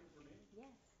you just waiting for me? Yes.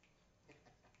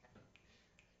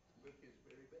 Look his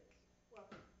very best. Well,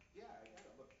 yeah, I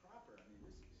gotta look proper. I mean,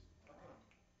 this is okay.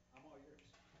 I'm all yours.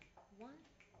 1,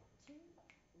 2,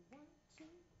 1, 2,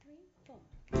 3, 4.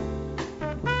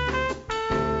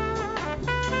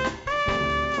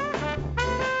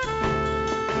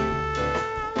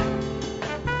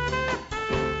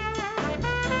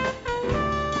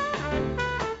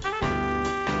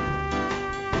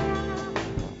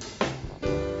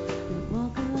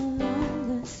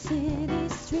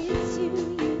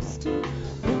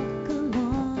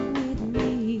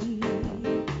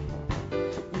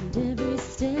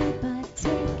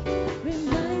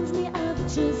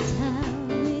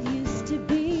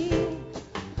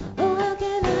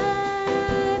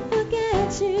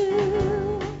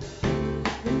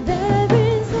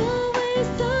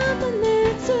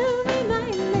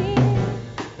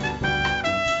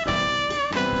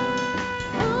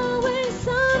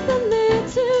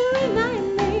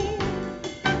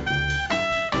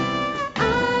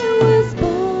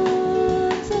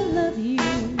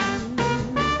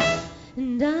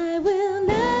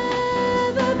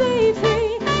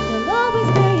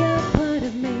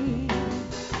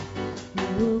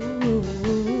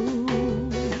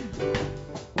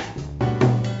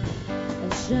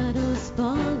 As shadows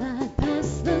fall, I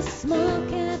pass the small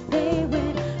cafe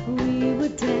where we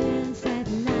would dance at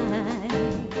night.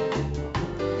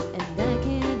 And I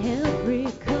can't help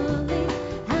recalling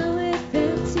how it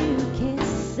felt to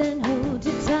kiss and hold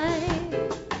you tight.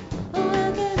 Oh,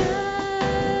 how can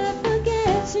I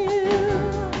forget you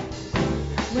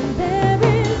when there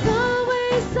is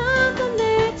always something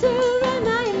there to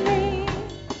remind me?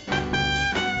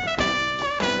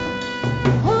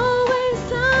 Always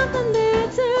something there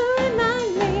to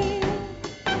remind me.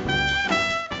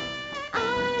 I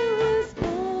was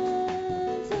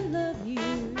born to love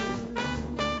you,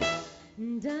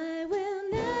 and I will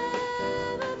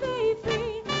never be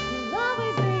free. You'll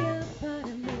always be a part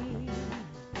of me.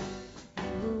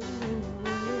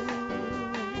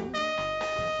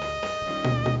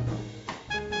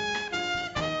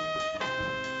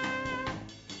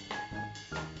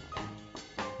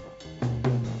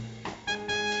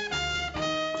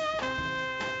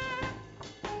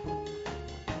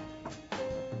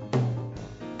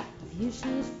 If you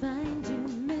should find you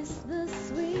miss the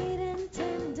sweet and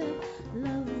tender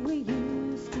love we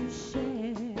used to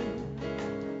share,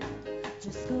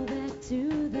 just go back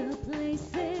to the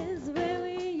places where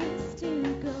we used to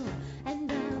go,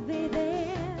 and I'll be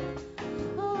there.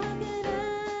 Oh, how can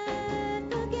I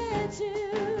forget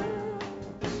you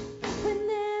when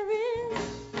there is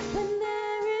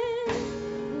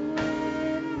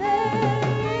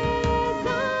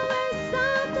always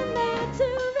something there to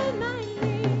remind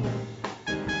me.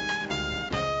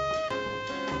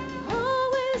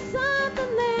 Always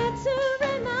something there to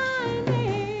remind me.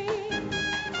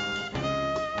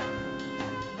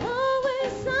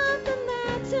 Always something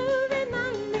there to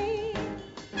remind me.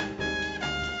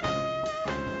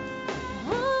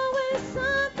 Always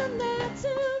something there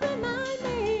to remind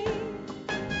me.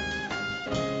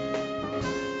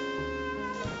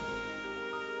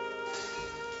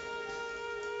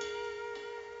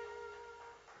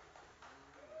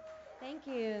 Thank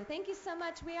you. Thank you so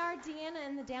much. We are Deanna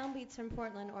and the Downbeats from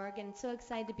Portland, Oregon. So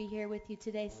excited to be here with you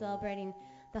today celebrating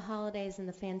the holidays and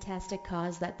the fantastic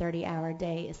cause that 30-hour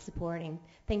day is supporting.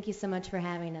 Thank you so much for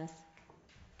having us.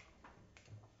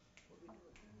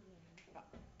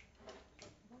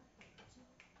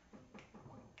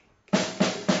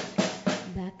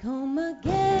 Back home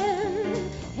again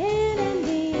in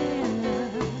Indiana,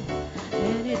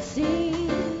 and it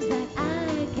seems that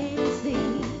I can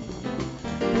see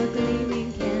the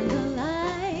gleaming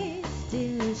candlelight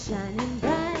still shining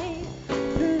bright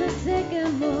through the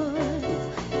sycamores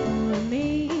for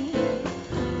me.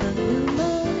 The new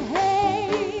moon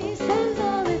haze sends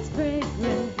all its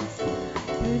fragrance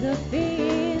through the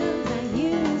fields I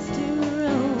used to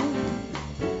roam.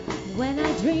 When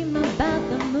I dream about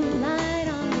the moonlight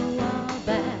on the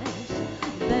Wabash,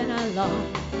 then I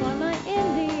long for my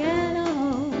Indiana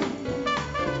home.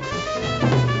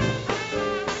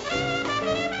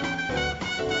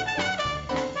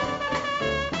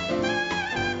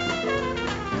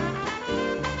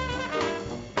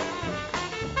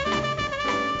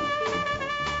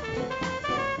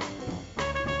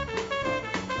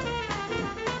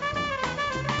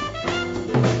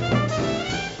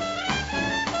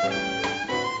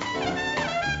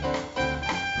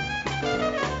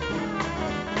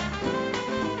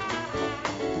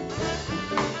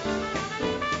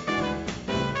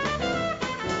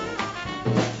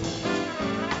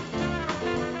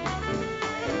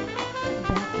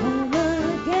 Home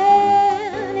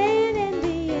again in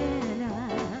Indiana,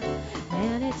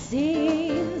 and it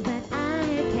seems that I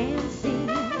can see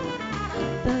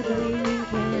the gleaming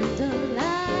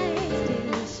candlelight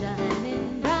still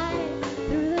shining bright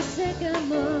through the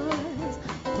sycamores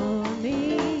for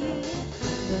me.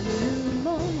 The new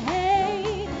moon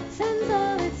hay sends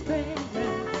all its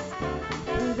fragrance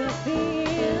through the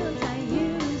fields I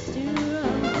used to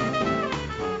roam.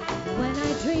 When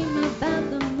I dream about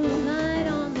the moonlight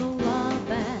on the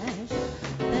Wabash,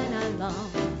 then I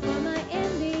long for my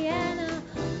Indiana,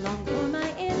 long for my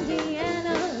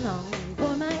Indiana, long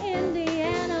for my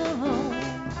Indiana home.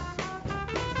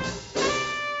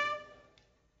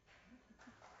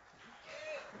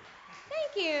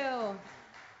 Thank you.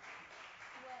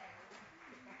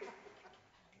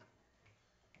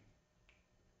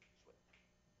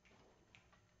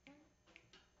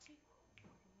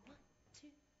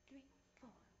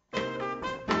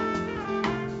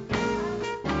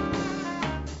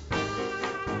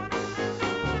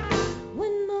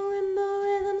 When more and more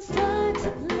rhythms start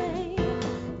to play,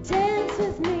 dance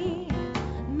with me,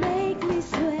 make me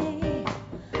sway.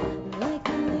 Like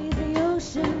the lazy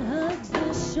ocean hugs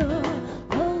the shore,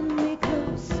 hold me close.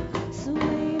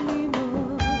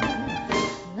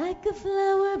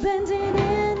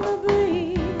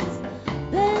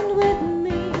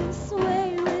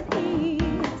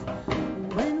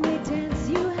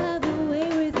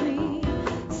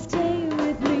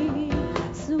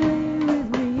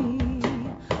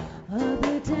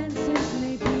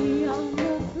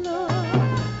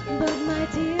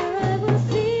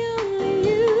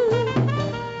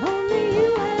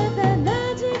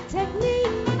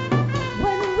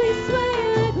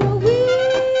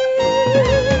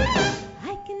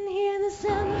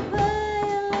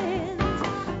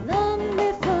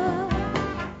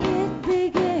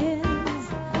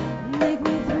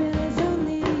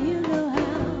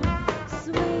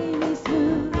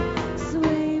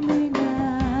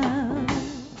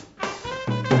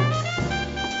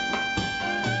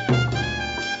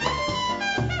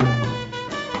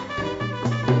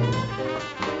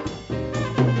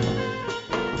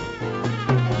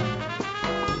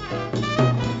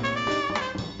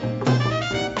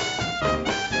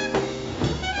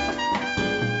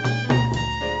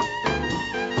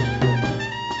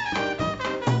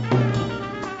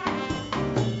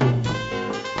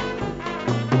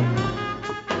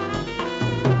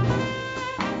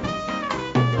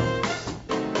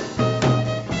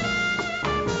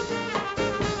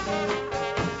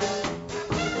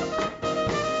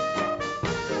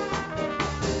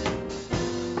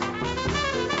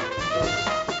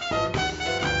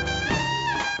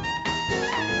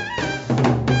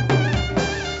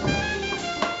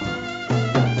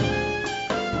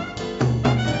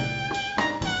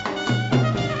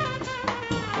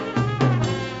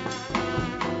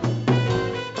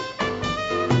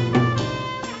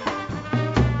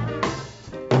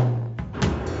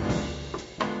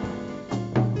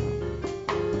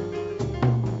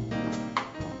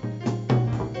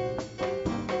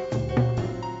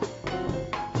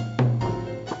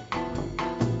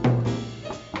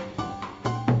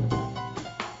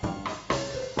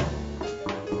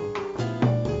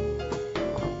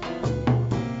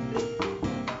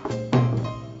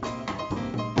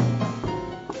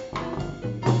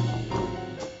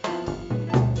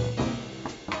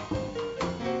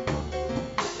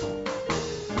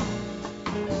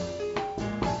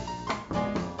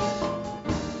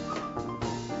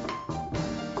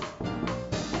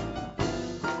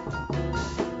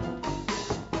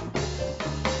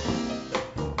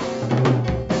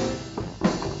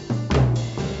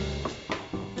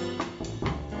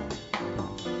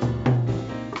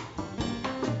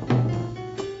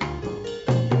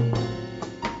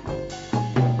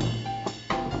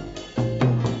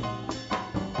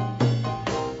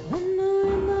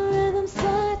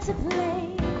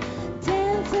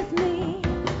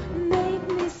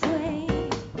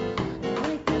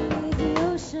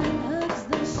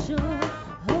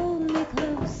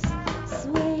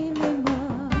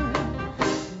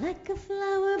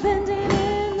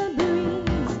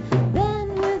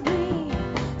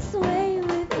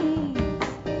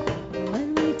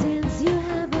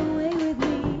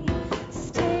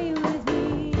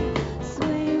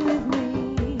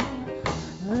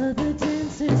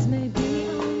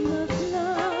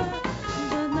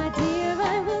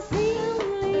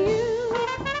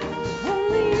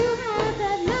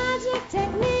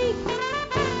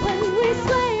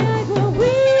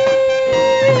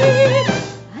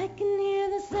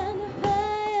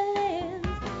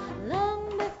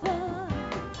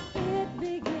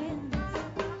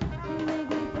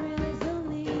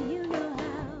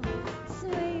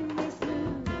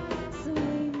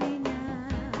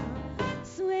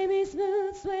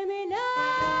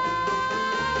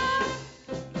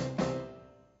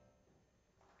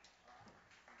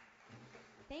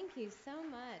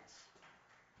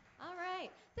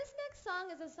 next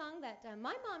song is a song that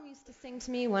my mom used to sing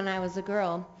to me when I was a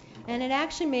girl, and it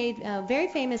actually made very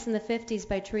famous in the 50s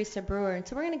by Teresa Brewer. And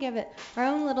so we're going to give it our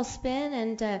own little spin,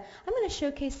 and I'm going to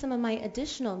showcase some of my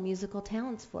additional musical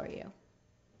talents for you.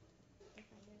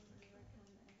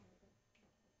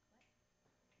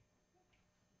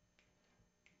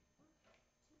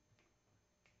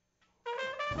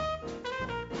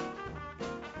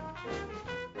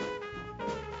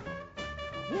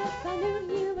 If I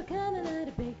knew you were coming, I'd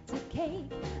have baked a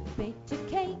cake, baked a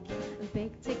cake,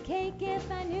 baked a cake.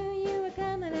 If I knew you were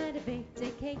coming, I'd have baked a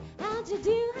cake. How'd you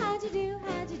do, how'd you do,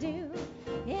 how'd you do?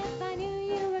 If I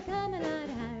knew you were coming, I'd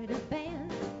have hired a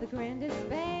band, the grandest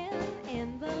band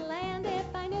in the land. If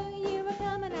I knew you were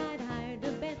coming, I'd have hired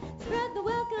a band, spread the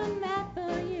welcome mat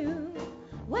for you.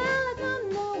 Well, I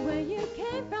don't know where you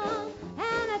came from,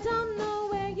 and I don't know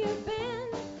where you've been,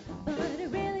 but it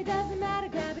really doesn't matter.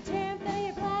 Grab a chair and fill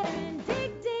your platter and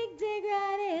dig, dig, dig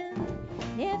right in.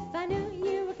 If I knew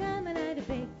you were coming, I'd have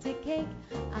baked a cake.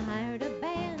 I hired a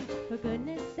band, for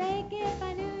goodness sake. If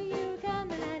I knew you were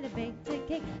coming, I'd have baked a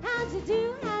cake. How'd you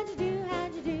do, how'd you do,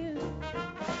 how'd you do?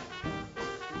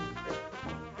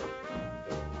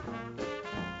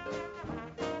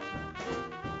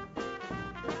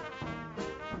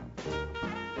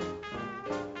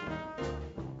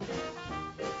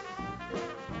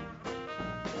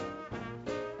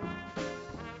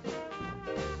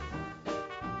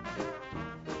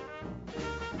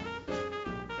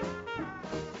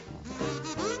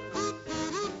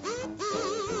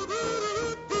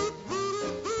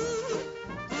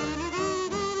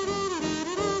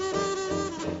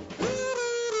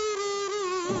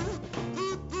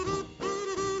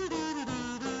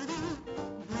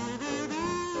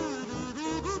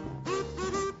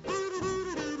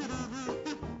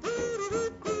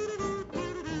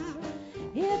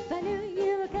 If I knew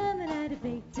you were coming, I'd have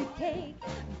baked a cake,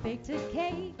 baked a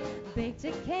cake, baked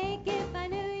a cake. If I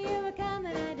knew you were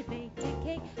coming, I'd have baked a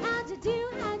cake. How'd you do,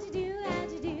 how'd you do,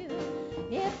 how'd you do?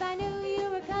 If I knew you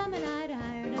were coming, I'd have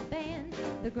hired a band,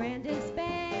 the grandest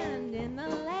band in the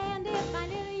land. If I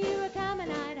knew you were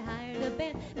coming, I'd have hired a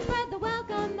band, spread the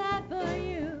welcome mat for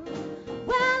you.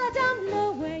 Well, I don't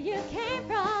know where you came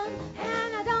from,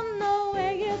 and I don't know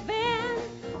where you've been,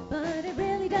 but it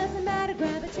really doesn't matter.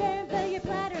 Grab a chair and fill your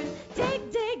platter and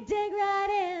dig, dig, dig right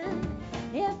in.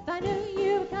 If I knew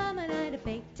you were coming, I'd have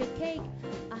baked a cake.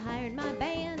 I hired my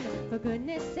band, for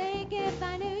goodness sake. If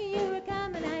I knew you were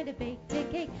coming, I'd have baked a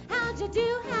cake. How'd you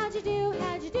do, how'd you do,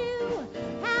 how'd you do?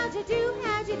 How'd you do,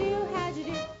 how'd you do, how'd you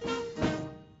do?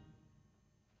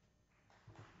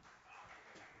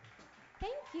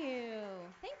 Thank you.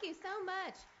 Thank you so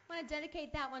much. I want to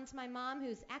dedicate that one to my mom,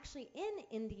 who's actually in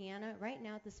Indiana right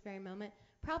now at this very moment.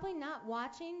 Probably not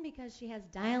watching because she has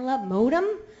dial-up modem,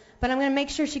 but I'm going to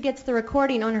make sure she gets the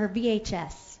recording on her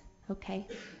VHS. Okay?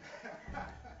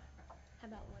 How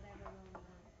about whatever one you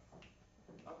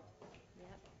want?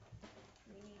 Yep.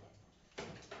 We need it.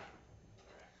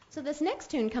 So this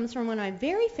next tune comes from one of my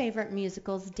very favorite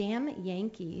musicals, Damn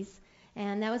Yankees.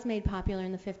 And that was made popular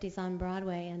in the 50s on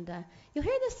Broadway. And you'll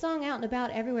hear this song out and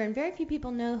about everywhere, and very few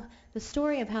people know the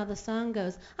story of how the song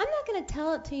goes. I'm not going to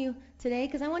tell it to you today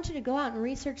because I want you to go out and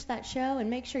research that show and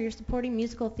make sure you're supporting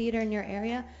musical theater in your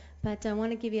area. But I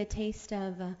want to give you a taste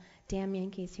of Damn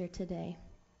Yankees here today.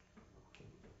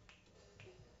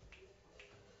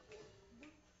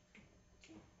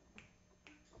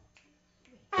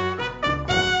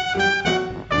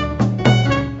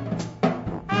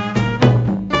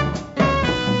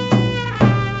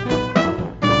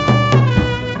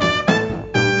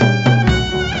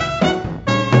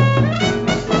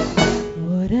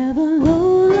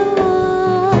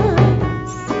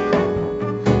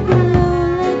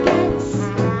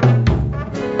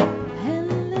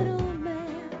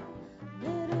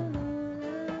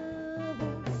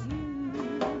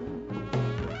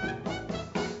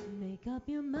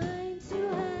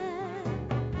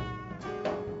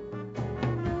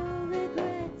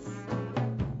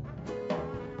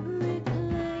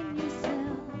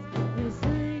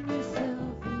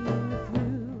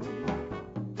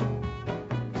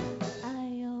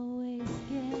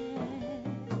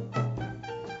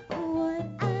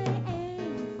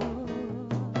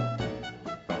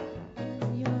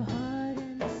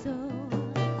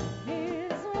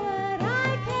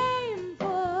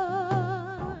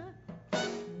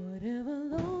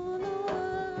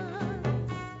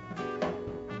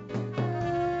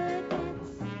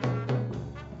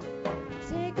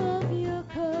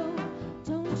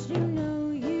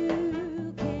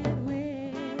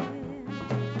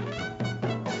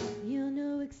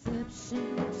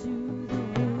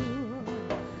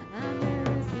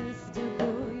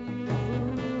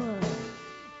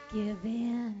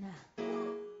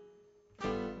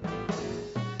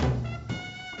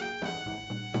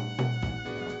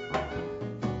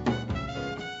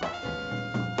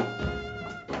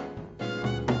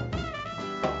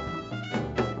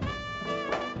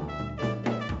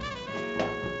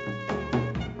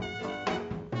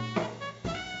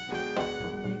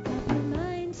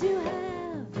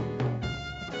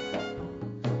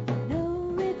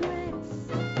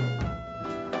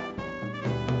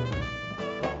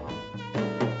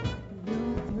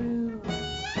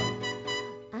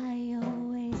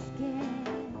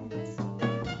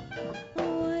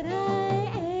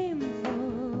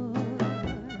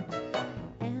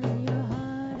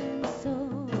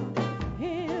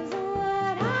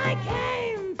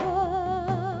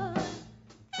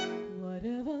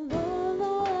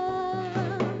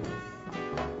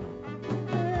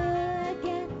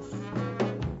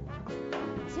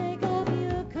 take off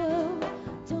your coat.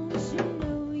 Don't you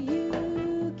know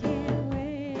you can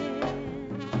win?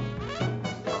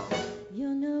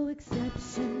 You're no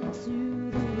exception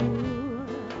to the rule.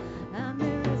 I'm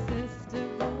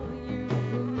irresistible, you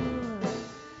fool.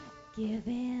 Give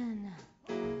in.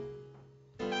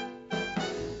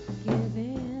 Give in. Give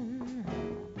in,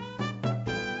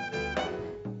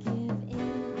 give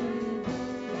in,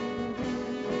 give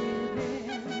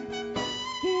in.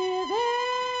 Give in.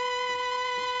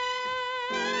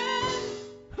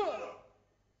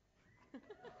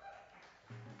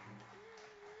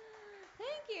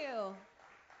 Thank you.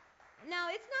 Now,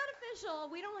 it's not official.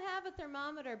 We don't have a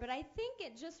thermometer, but I think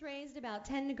it just raised about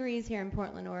 10 degrees here in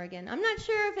Portland, Oregon. I'm not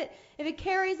sure if it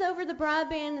carries over the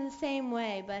broadband in the same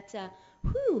way, but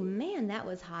whew, man, that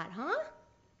was hot, huh?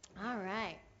 All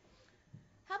right.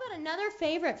 How about another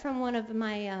favorite from one of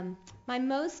my my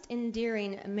most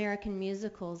endearing American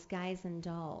musicals, Guys and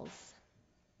Dolls?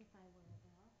 If I Were a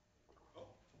Doll.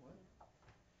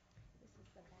 This is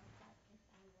the backup, If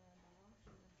I Were a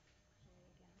Doll. There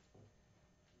you go.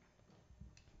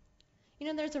 You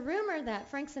know, there's a rumor that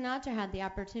Frank Sinatra had the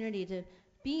opportunity to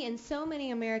be in so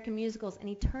many American musicals, and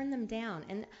he turned them down.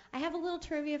 And I have a little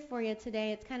trivia for you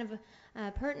today. It's kind of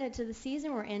pertinent to the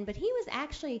season we're in, but he was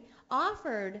actually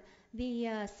offered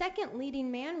the second leading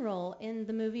man role in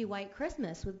the movie White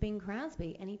Christmas with Bing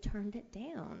Crosby, and he turned it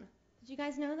down. Did you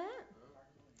guys know that?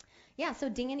 Yeah, so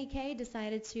Danny Kaye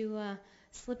decided to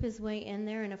slip his way in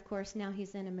there, and of course now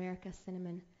he's in America's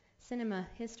cinema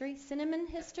history. Cinnamon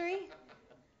history?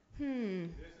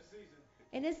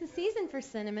 It is the season for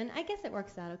cinnamon. I guess it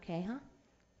works out okay, huh?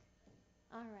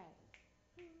 All right.